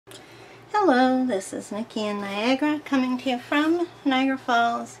Hello, this is Nikki in Niagara, coming to you from Niagara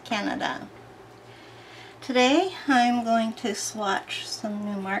Falls, Canada. Today I'm going to swatch some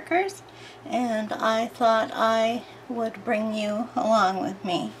new markers, and I thought I would bring you along with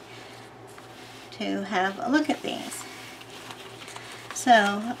me to have a look at these.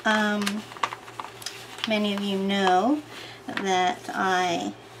 So, many of you know that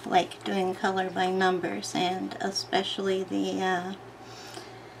I like doing color by numbers, and especially the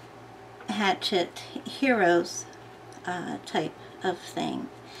Hatchet Heroes type of thing.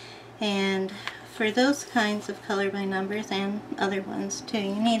 And for those kinds of color by numbers and other ones too,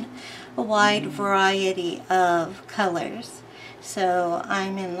 you need a wide variety of colors. So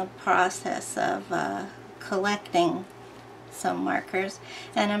I'm in the process of collecting some markers,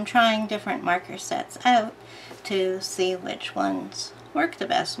 and I'm trying different marker sets out to see which ones work the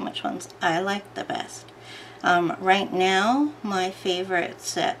best and which ones I like the best. Right now, my favorite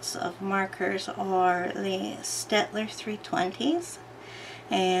sets of markers are the Staedtler 320s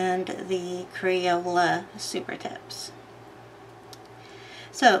and the Crayola Super Tips.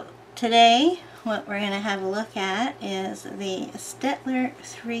 So today, what we're going to have a look at is the Staedtler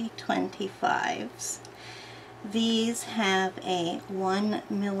 325s. These have a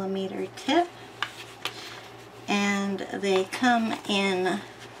 1mm tip, and they come in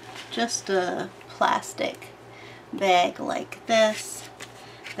just a plastic bag like this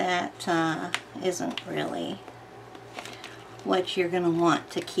that isn't really what you're going to want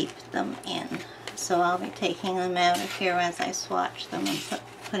to keep them in. So I'll be taking them out of here as I swatch them and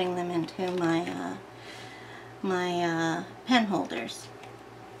putting them into my my pen holders.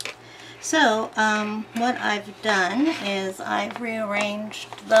 So what I've done is I've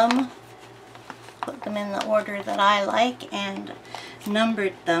rearranged them, put them in the order that I like, and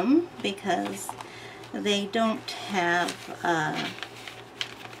numbered them because they don't have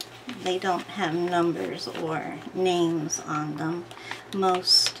numbers or names on them.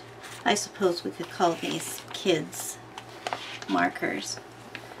 Most, I suppose we could call these kids markers,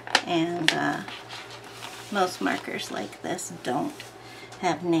 and most markers like this don't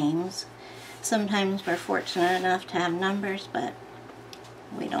have names. Sometimes we're fortunate enough to have numbers, but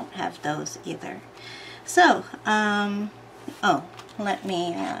we don't have those either. So, oh, let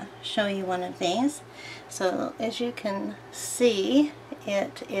me show you one of these. So as you can see,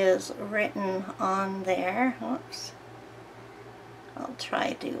 it is written on there. Oops. I'll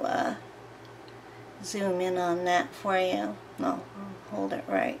try to zoom in on that for you. No, I'll hold it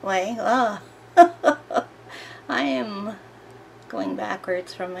right way. Oh. I am going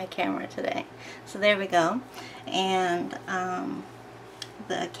backwards from my camera today. So there we go. And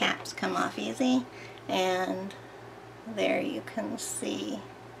the caps come off easy, and there you can see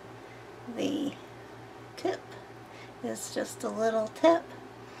the tip is just a little tip,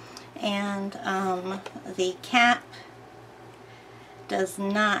 and the cap does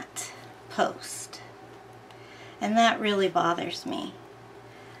not post, and that really bothers me.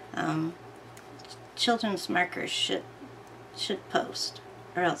 Children's markers should post,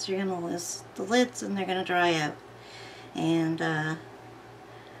 or else you're going to lose the lids and they're going to dry out. And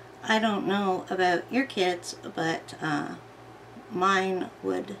I don't know about your kids, but mine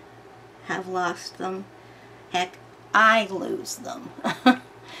would have lost them. Heck, I lose them.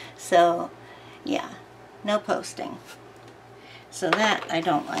 So yeah, no posting. So that I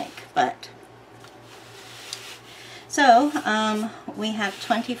don't like. But so we have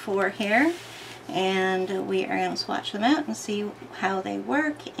 24 here, and we are going to swatch them out and see how they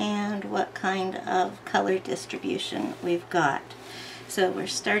work and what kind of color distribution we've got. So we're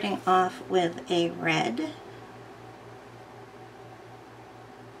starting off with a red.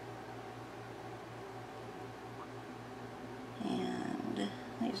 And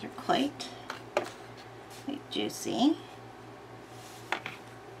these are quite juicy.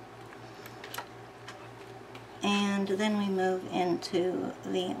 And then we move into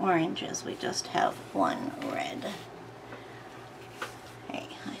the oranges. We just have one red. Okay,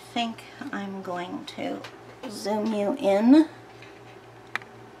 I think I'm going to zoom you in.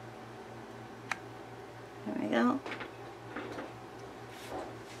 There we go.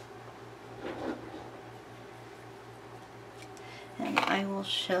 And I will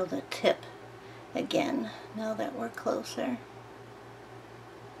show the tip again now that we're closer.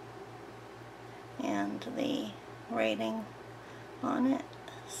 And the rating on it,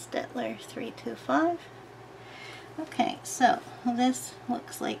 Staedtler 325. Okay, so this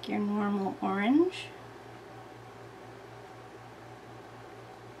looks like your normal orange.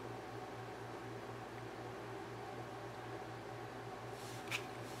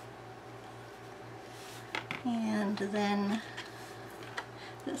 And then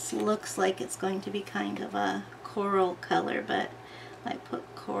This looks like it's going to be kind of a coral color, but I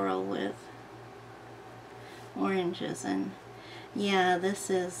put coral with oranges, and yeah, this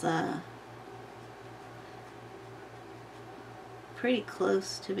is pretty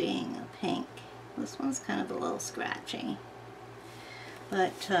close to being a pink. This one's kind of a little scratchy,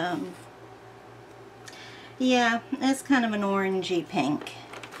 but yeah, it's kind of an orangey pink.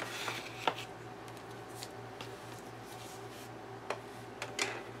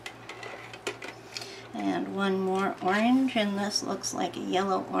 And one more orange, and this looks like a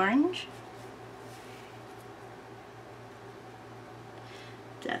yellow orange.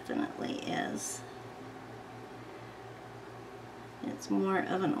 Definitely is. It's more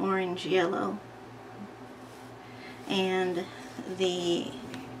of an orange yellow, and the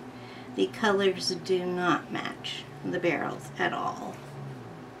colors do not match the barrels at all.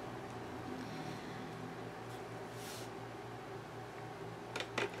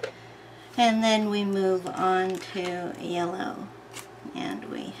 And then we move on to yellow, and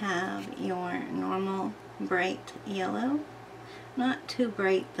we have your normal bright yellow. Not too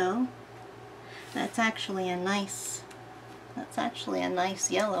bright though. That's actually a nice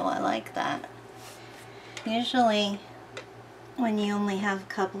yellow. I like that. Usually when you only have a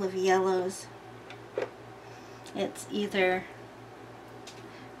couple of yellows, it's either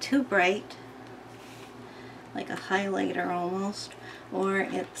too bright, like a highlighter almost, or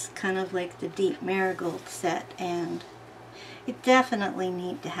it's kind of like the deep marigold set, and you definitely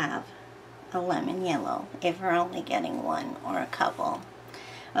need to have a lemon yellow if you're only getting one or a couple.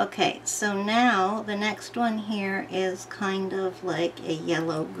 Okay, so now the next one here is kind of like a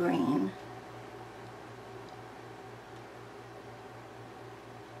yellow green.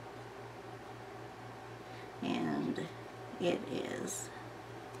 And it is.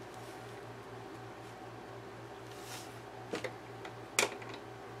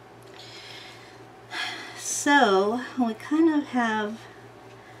 So we kind of have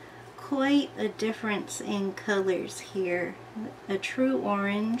quite a difference in colors here. A true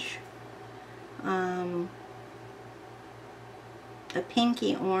orange, a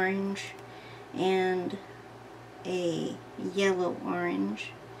pinky orange, and a yellow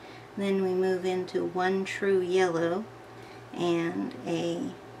orange. Then we move into one true yellow and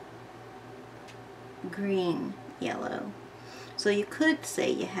a green yellow. So you could say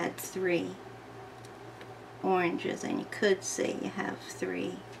you had 3 oranges, and you could say you have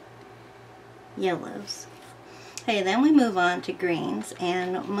 3 yellows. Okay, then we move on to greens,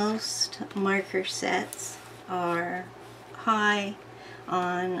 and most marker sets are high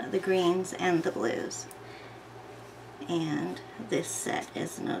on the greens and the blues, and this set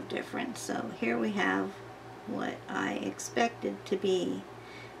is no different. So here we have what I expected to be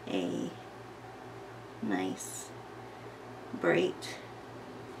a nice bright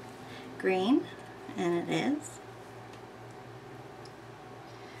green, and it is.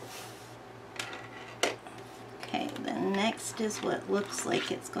 Okay, then next is what looks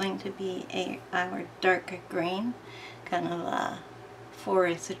like it's going to be our darker green, kind of a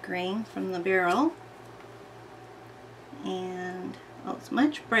forest green from the barrel. And oh, it's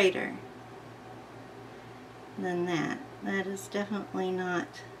much brighter than that. That is definitely not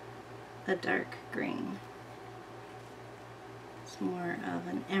a dark green. It's more of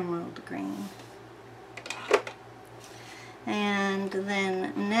an emerald green. And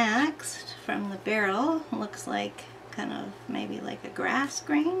then next from the barrel looks like kind of maybe like a grass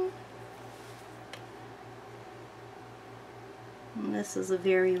green. And this is a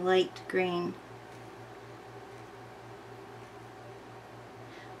very light green,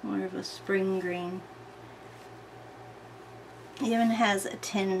 more of a spring green. It even has a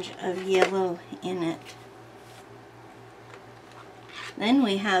tinge of yellow in it. Then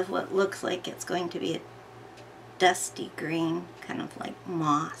we have what looks like it's going to be a dusty green, kind of like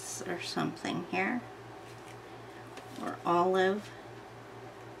moss or something here, or olive.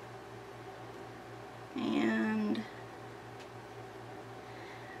 And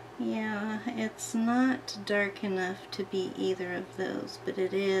yeah, it's not dark enough to be either of those, but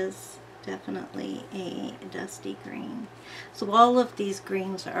it is definitely a dusty green. So all of these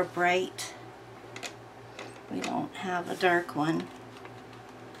greens are bright. We don't have a dark one.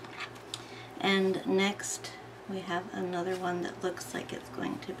 And next we have another one that looks like it's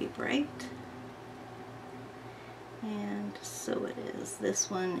going to be bright. And so it is. This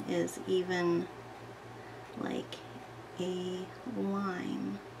one is even like a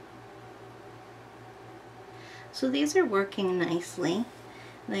lime. So these are working nicely.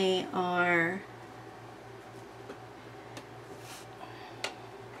 They are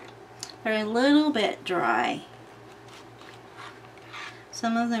a little bit dry.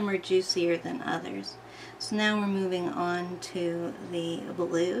 Some of them are juicier than others. So now we're moving on to the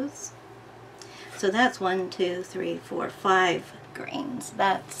blues. So that's 1, 2, 3, 4, 5 grains.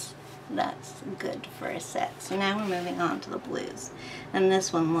 That's good for a set. So now we're moving on to the blues. And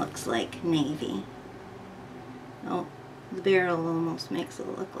this one looks like navy. Oh, the barrel almost makes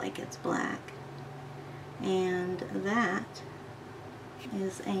it look like it's black. And that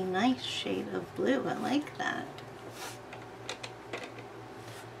is a nice shade of blue. I like that.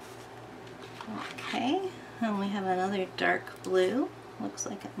 Okay, and we have another dark blue. Looks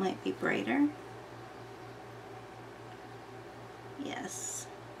like it might be brighter. Yes.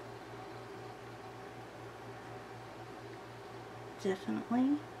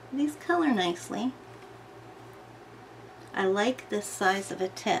 Definitely. These color nicely. I like this size of a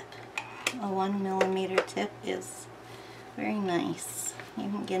tip. A 1mm tip is very nice. You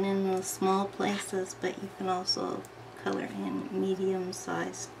can get in the small places, but you can also color in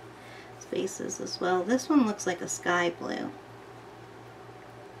medium-sized spaces as well. This one looks like a sky blue.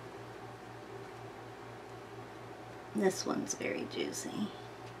 This one's very juicy.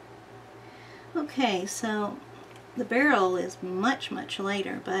 Okay, so the barrel is much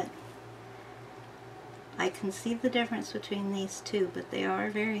lighter, but I can see the difference between these two, but they are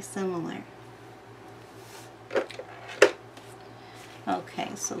very similar. Okay,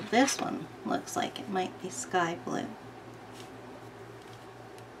 so this one looks like it might be sky blue.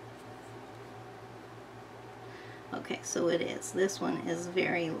 Okay, so it is. This one is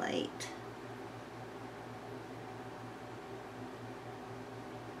very light.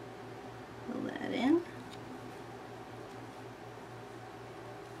 Fill that in.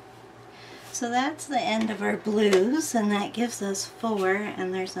 So that's the end of our blues, and that gives us 4,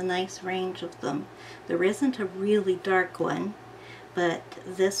 and there's a nice range of them. There isn't a really dark one, but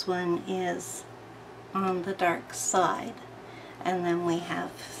this one is on the dark side. And then we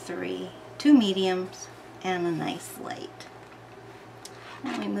have 2 mediums and a nice light.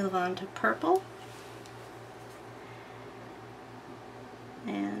 Now we move on to purple.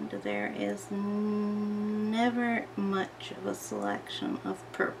 And there is never much of a selection of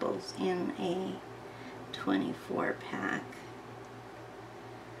purples in a 24 pack.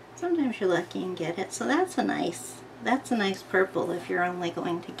 Sometimes you're lucky and get it. So that's a nice purple if you're only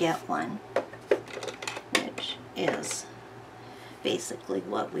going to get one, which is basically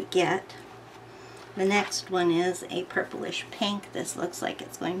what we get. The next one is a purplish pink. This looks like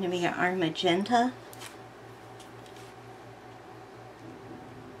it's going to be our magenta.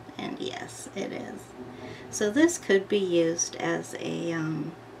 And yes, it is. So this could be used as a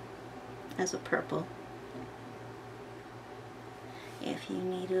purple. If you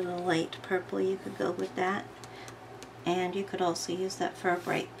needed a light purple, you could go with that. And you could also use that for a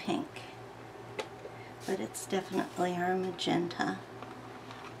bright pink. But it's definitely our magenta.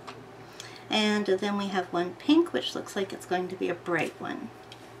 And then we have one pink, which looks like it's going to be a bright one.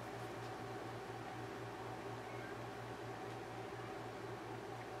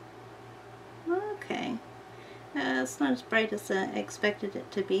 Okay. It's not as bright as I expected it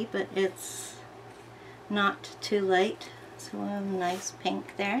to be, but it's not too light. So we have a nice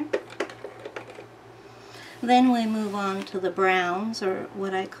pink there. Then we move on to the browns, or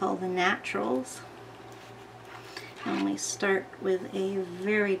what I call the naturals. And we start with a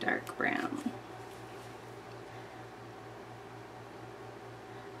very dark brown.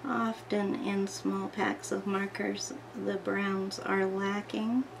 Often in small packs of markers, the browns are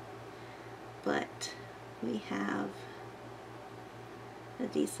lacking, but we have a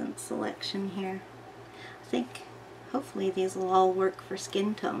decent selection here. I think hopefully these will all work for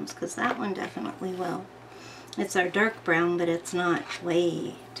skin tones, because that one definitely will. It's our dark brown, but it's not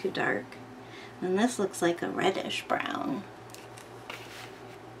way too dark. And this looks like a reddish brown.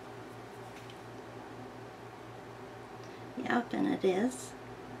 Yep, and it is.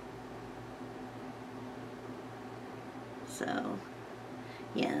 So,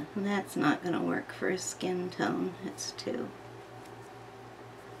 yeah, that's not going to work for a skin tone. It's too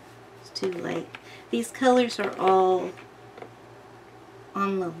light. These colors are all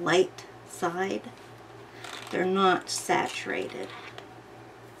on the light side. They're not saturated.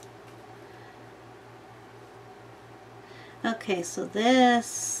 Okay, so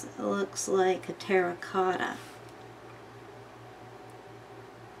this looks like a terracotta.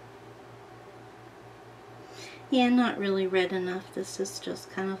 Yeah, not really red enough. This is just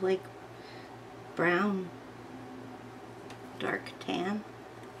kind of like brown, dark tan.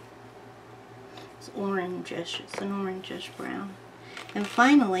 It's orangish. It's an orangish brown. And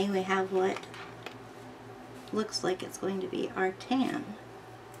finally, we have what looks like it's going to be our tan.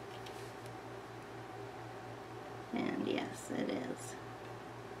 And yes, it is.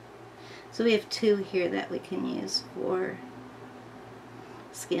 So we have two here that we can use for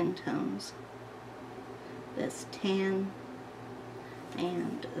skin tones. This tan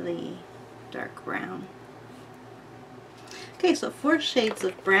and the dark brown. Okay, so 4 shades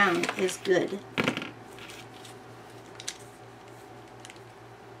of brown is good.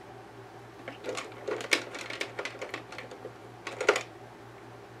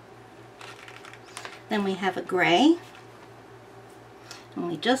 Then we have a gray. And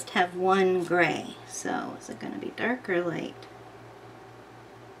we just have one gray. So is it going to be dark or light?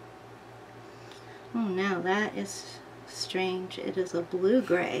 Oh no, that is strange. It is a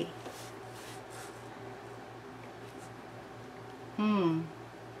blue-gray.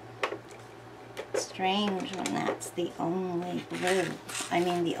 Strange when that's the only blue. I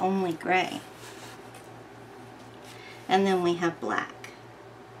mean the only gray. And then we have black.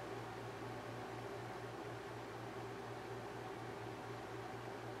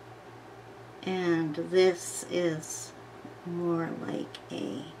 And this is more like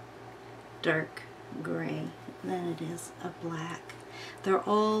a dark gray than it is a black. They're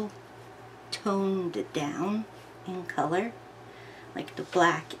all toned down in color. Like the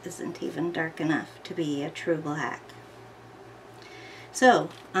black isn't even dark enough to be a true black. So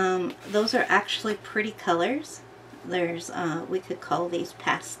those are actually pretty colors. There's we could call these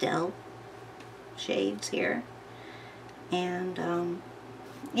pastel shades here, and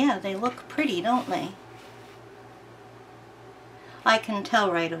yeah, they look pretty, don't they? I can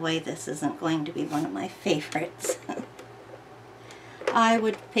tell right away this isn't going to be one of my favorites. I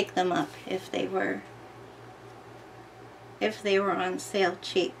would pick them up if they were on sale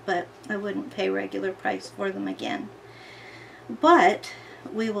cheap, but I wouldn't pay regular price for them again. But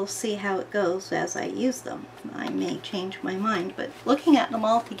we will see how it goes as I use them. I may change my mind, but looking at them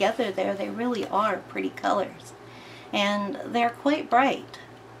all together there, they really are pretty colors. And they're quite bright,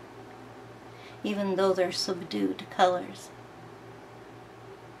 even though they're subdued colors.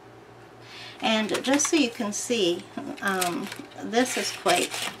 And just so you can see, this is quite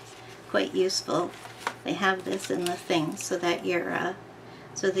useful. They have this in the thing so that your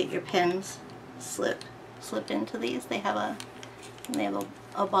pens slip into these. They have a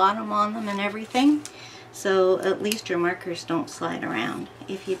bottom on them and everything, so at least your markers don't slide around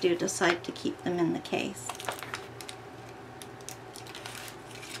if you do decide to keep them in the case.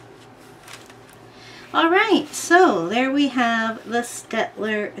 Alright, so there we have the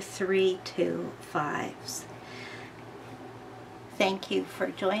Staedtler 325s. Thank you for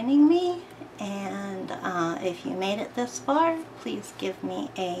joining me, and if you made it this far, please give me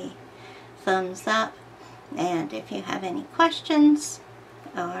a thumbs up, and if you have any questions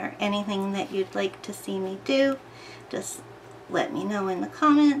or anything that you'd like to see me do, just let me know in the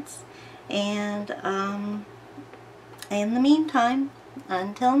comments, and in the meantime,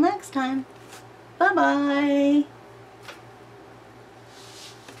 until next time, bye-bye!